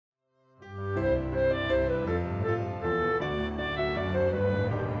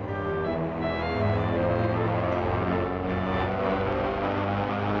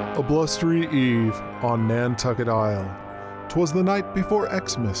a blustery eve on Nantucket Isle. 'Twas the night before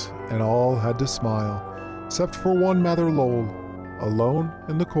Xmas, and all had to smile, except for one Mather Lowell, alone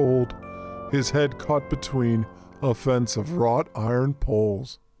in the cold, his head caught between a fence of wrought iron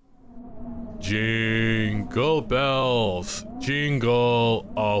poles. Jingle bells, jingle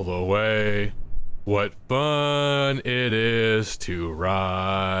all the way. What fun it is to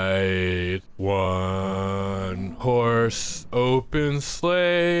ride one horse open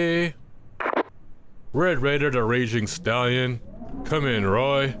sleigh. Red Raider the Raging Stallion, come in,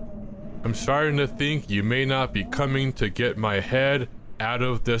 Roy. I'm starting to think you may not be coming to get my head out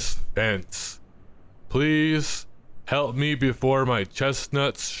of this fence. Please help me before my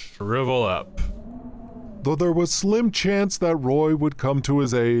chestnuts shrivel up. Though there was slim chance that Roy would come to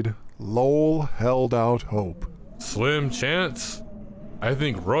his aid, Lowell held out hope. Slim chance? I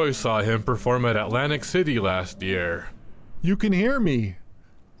think Roy saw him perform at Atlantic City last year. You can hear me.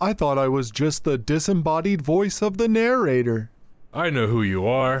 I thought I was just the disembodied voice of the narrator. I know who you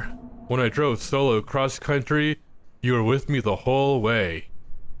are. When I drove solo cross-country, you were with me the whole way,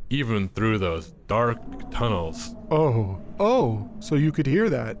 even through those dark tunnels. Oh, so you could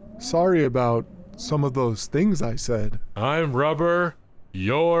hear that. Sorry about some of those things I said. I'm rubber,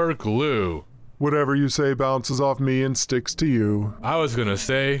 you're glue. Whatever you say bounces off me and sticks to you. I was gonna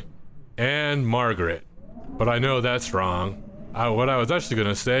say, and Margaret, but I know that's wrong. What I was actually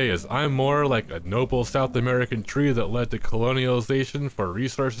gonna say is I'm more like a noble South American tree that led to colonialization for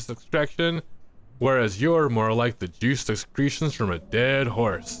resources extraction, whereas you're more like the juiced excretions from a dead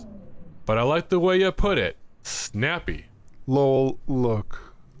horse. But I like the way you put it. Snappy. Lowell,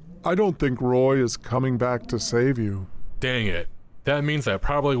 look. I don't think Roy is coming back to save you. Dang it. That means I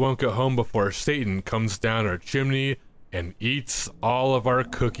probably won't get home before Satan comes down our chimney and eats all of our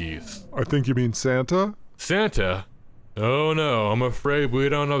cookies. I think you mean Santa? Santa? Oh no, I'm afraid we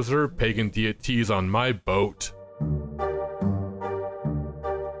don't observe pagan deities on my boat.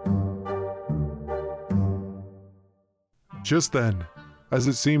 Just then, as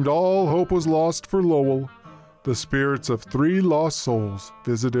it seemed all hope was lost for Lowell, the spirits of 3 lost souls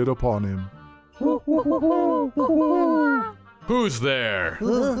visited upon him. Who's there?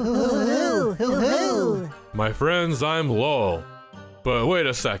 My friends, I'm Lowell. But wait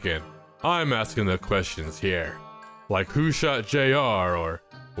a second, I'm asking the questions here. Like who shot JR or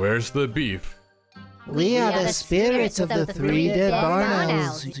where's the beef? We are the spirits of the 3 dead barn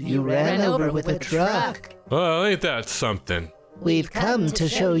owls you ran over with a truck. Well, ain't that something? We've come to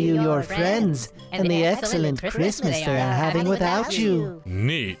show you your friends and the excellent Christmas they are having without you.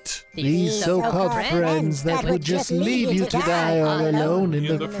 Neat. These so-called friends that would just leave you to die all alone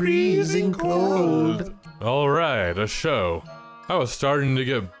in the freezing cold. All right, a show. I was starting to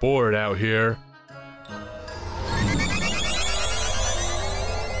get bored out here.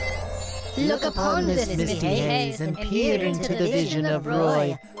 Look upon this misty haze and peer into the vision of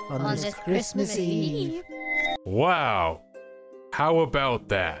Roy on this Christmas Eve. Wow. How about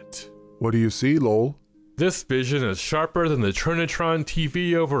that? What do you see, Lowell? This vision is sharper than the Trinitron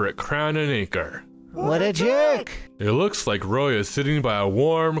TV over at Crown and Anchor. What a jerk! It looks like Roy is sitting by a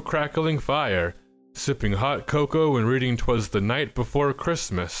warm, crackling fire, sipping hot cocoa and reading 'Twas the Night Before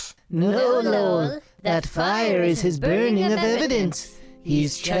Christmas. No, Lowell, that fire is his burning of evidence.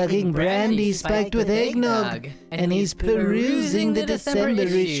 He's chugging brandy spiked with eggnog, and he's perusing the December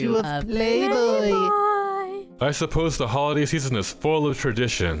issue of Playboy. I suppose the holiday season is full of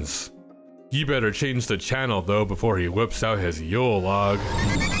traditions. You better change the channel, though, before he whips out his Yule log.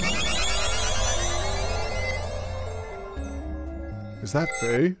 Is that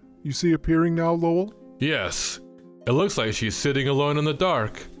Faye you see appearing now, Lowell? Yes. It looks like she's sitting alone in the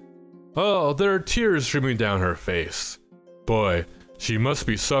dark. Oh, there are tears streaming down her face. Boy, she must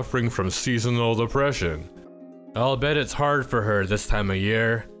be suffering from seasonal depression. I'll bet it's hard for her this time of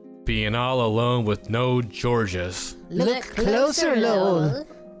year, being all alone with no Georges. Look closer, Lowell.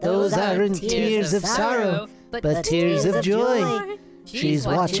 Those aren't tears of sorrow, but tears of joy. She's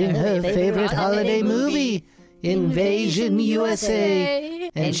watching her favorite holiday movie, Invasion USA,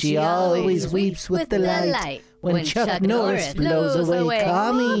 and she always weeps with delight when Chuck Norris blows away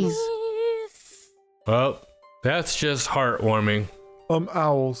commies. Well, that's just heartwarming.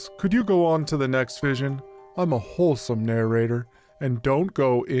 Owls, could you go on to the next vision? I'm a wholesome narrator, and don't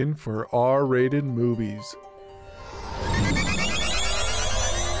go in for R-rated movies.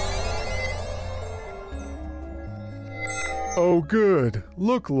 Oh good,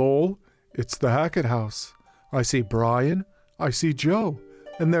 look Lowell, it's the Hackett house. I see Brian, I see Joe,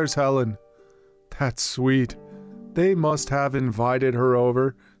 and there's Helen. That's sweet. They must have invited her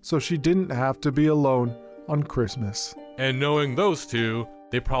over so she didn't have to be alone on Christmas. And knowing those two,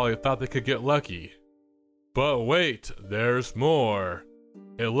 They probably thought they could get lucky. But wait, there's more.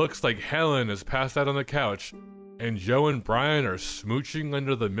 It looks like Helen is passed out on the couch, and Joe and Brian are smooching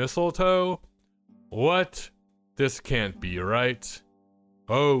under the mistletoe? What? This can't be right.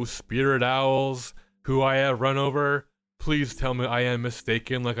 Oh, spirit owls, who I have run over, please tell me I am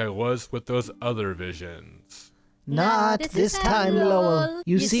mistaken like I was with those other visions. Not this time, Lowell.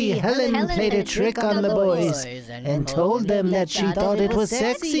 You see, Helen played a trick on the boys and told them that she thought it was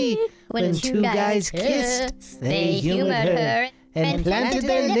sexy when two guys kissed. They humored her and planted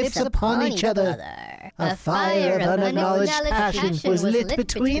their lips upon each other. A fire of unacknowledged passion was lit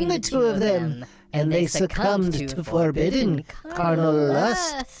between the two of them, and they succumbed to forbidden carnal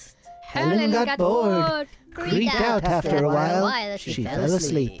lust. Helen got bored, creeped out after a while. She fell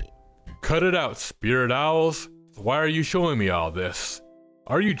asleep. Cut it out, spirit owls. Why are you showing me all this?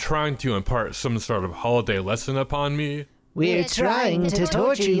 Are you trying to impart some sort of holiday lesson upon me? We're trying to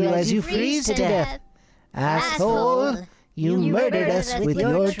torture you as you freeze to death. Asshole, you murdered us with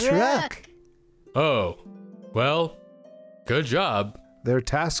your truck. Oh, well, good job. Their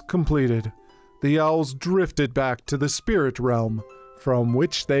task completed, the owls drifted back to the spirit realm from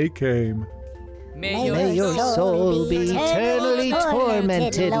which they came. May your soul be eternally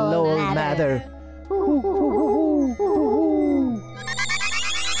tormented, Lowell Mather.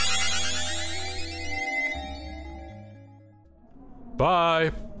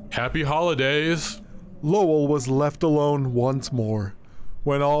 Bye. Happy holidays. Lowell was left alone once more.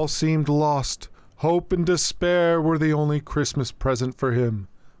 When all seemed lost, hope and despair were the only Christmas present for him.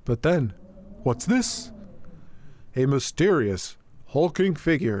 But then, what's this? A mysterious, hulking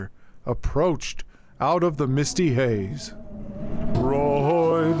figure approached out of the misty haze.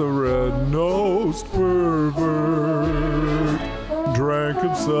 Roy, the red-nosed pervert, drank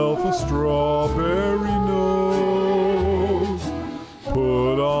himself a strawberry nose,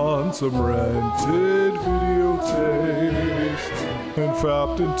 put on some rented videotapes, and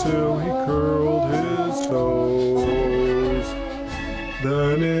fapped until he curled his toes.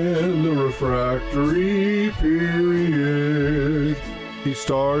 Then in the refractory period, he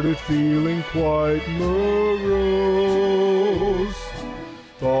started feeling quite morose.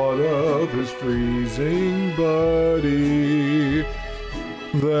 Thought of his freezing buddy,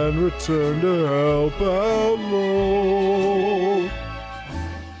 then returned to help out Lowell.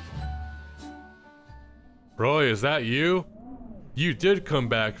 Roy, is that you? You did come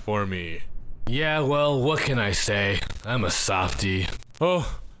back for me. Yeah, well, what can I say? I'm a softie.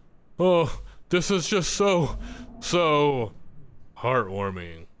 Oh, this is just so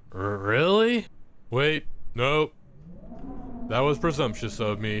heartwarming. Really? Wait, nope. That was presumptuous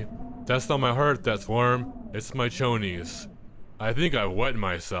of me. That's not my heart that's warm, it's my chonies. I think I wet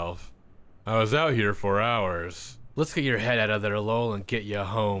myself. I was out here for hours. Let's get your head out of there, Lowell, and get you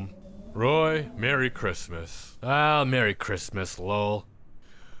home. Roy, Merry Christmas. Ah, Merry Christmas, Lowell.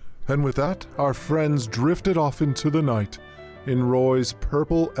 And with that, our friends drifted off into the night in Roy's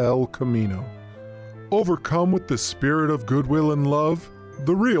purple El Camino. Overcome with the spirit of goodwill and love,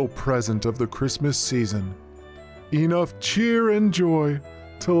 the real present of the Christmas season. Enough cheer and joy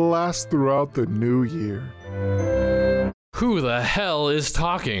to last throughout the new year. Who the hell is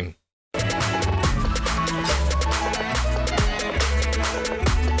talking?